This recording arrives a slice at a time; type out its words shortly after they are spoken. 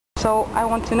So I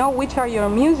want to know, which are your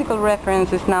musical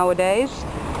references nowadays?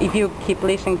 If you keep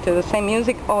listening to the same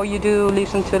music, or you do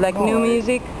listen to like new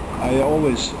music? I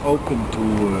always open to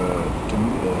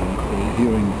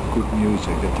hearing good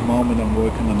music. At the moment I'm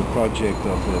working on a project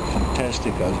of a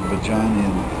fantastic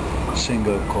Azerbaijani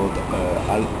singer called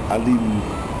Alim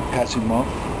Kasimov.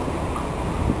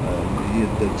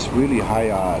 That's really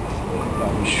high art.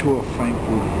 I'm sure Frank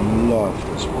would love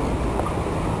this work.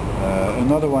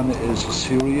 Another one is a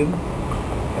Syrian,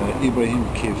 Ibrahim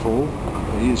Kefo.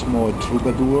 He is more a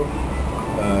troubadour.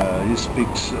 He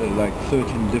speaks like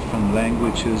 13 different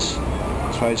languages,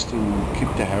 tries to keep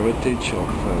the heritage of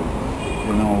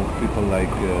people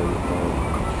like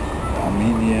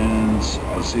Armenians,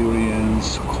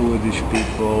 Assyrians, Kurdish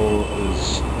people,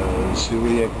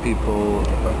 Syriac people.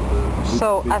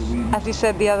 So, as you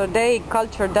said the other day,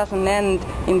 culture doesn't end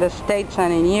in the States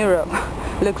and in Europe.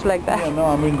 Looks like that. Yeah, no,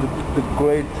 I mean the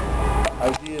great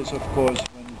ideas, of course,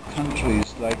 when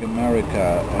countries like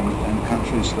America and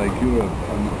countries like Europe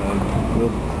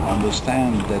will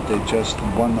understand that they're just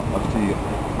one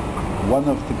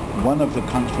of the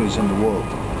countries in the world,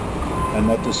 and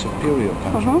not the superior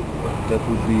country. That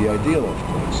would be ideal, of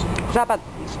course. Zappa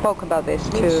spoke about this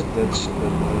too. That's a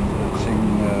thing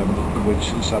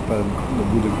which Zappa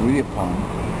would agree upon,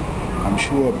 I'm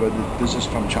sure, but this is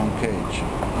from John Cage.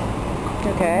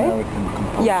 Okay. American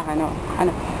composer. Yeah, I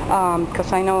know.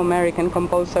 Because I know American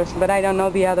composers, but I don't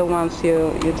know the other ones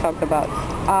you talked about.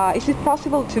 Is it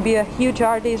possible to be a huge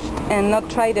artist and not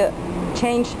try to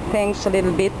change things a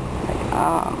little bit?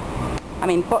 I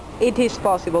mean, it is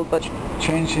possible, but...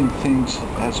 Changing things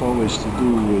has always to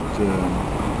do with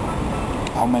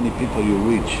how many people you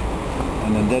reach.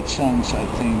 And in that sense, I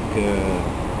think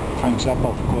Frank Zappa,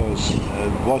 of course,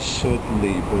 was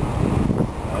certainly, but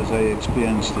as I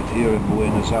experienced it here in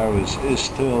Buenos Aires, is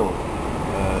still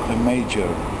a major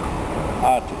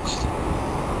artist,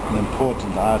 an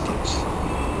important artist.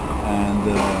 And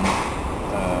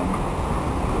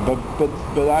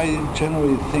but I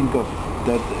generally think of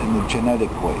that in a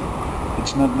genetic way.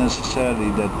 It's not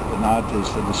necessarily that an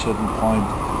artist at a certain point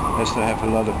has to have a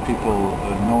lot of people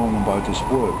knowing about his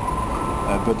work.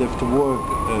 But if the work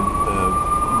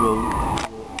will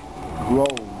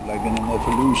grow like in an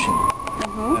evolution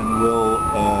and will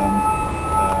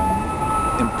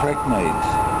impregnate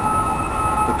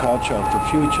the culture of the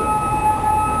future,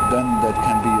 then that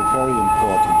can be a very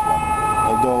important one.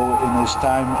 Although in his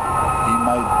time he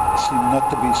might seem not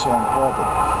to be so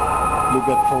important. Look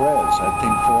at Varèse. I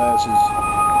think Varèse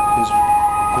his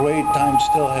great time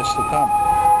still has to come,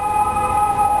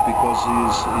 because he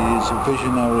is a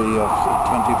visionary of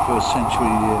 21st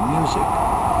century music,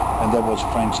 and that was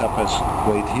Frank Zappa's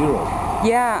great hero.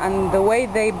 Yeah, and the way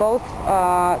they both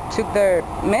took their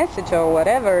message or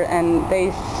whatever, and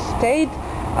they stayed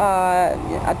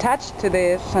attached to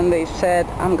this, and they said,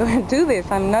 I'm going to do this,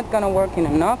 I'm not going to work in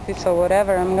an office or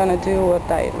whatever, I'm going to do what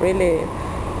I really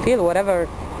feel, whatever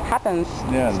happens.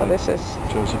 Yeah, so like this is...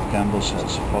 Joseph Campbell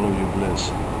says, follow your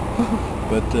bliss.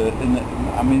 But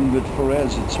I mean, with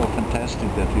Varèse, it's so fantastic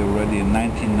that we already in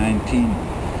 1919,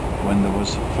 when there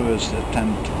was the first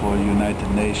attempt for United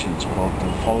Nations called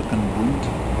the Volkenbund,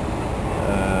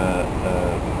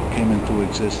 came into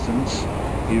existence.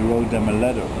 He wrote them a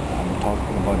letter. I'm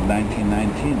talking about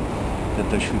 1919, that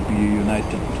there should be a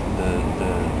united,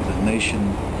 the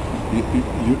nation,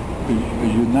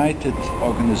 a united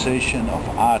organization of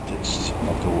artists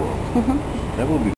of the world. That would be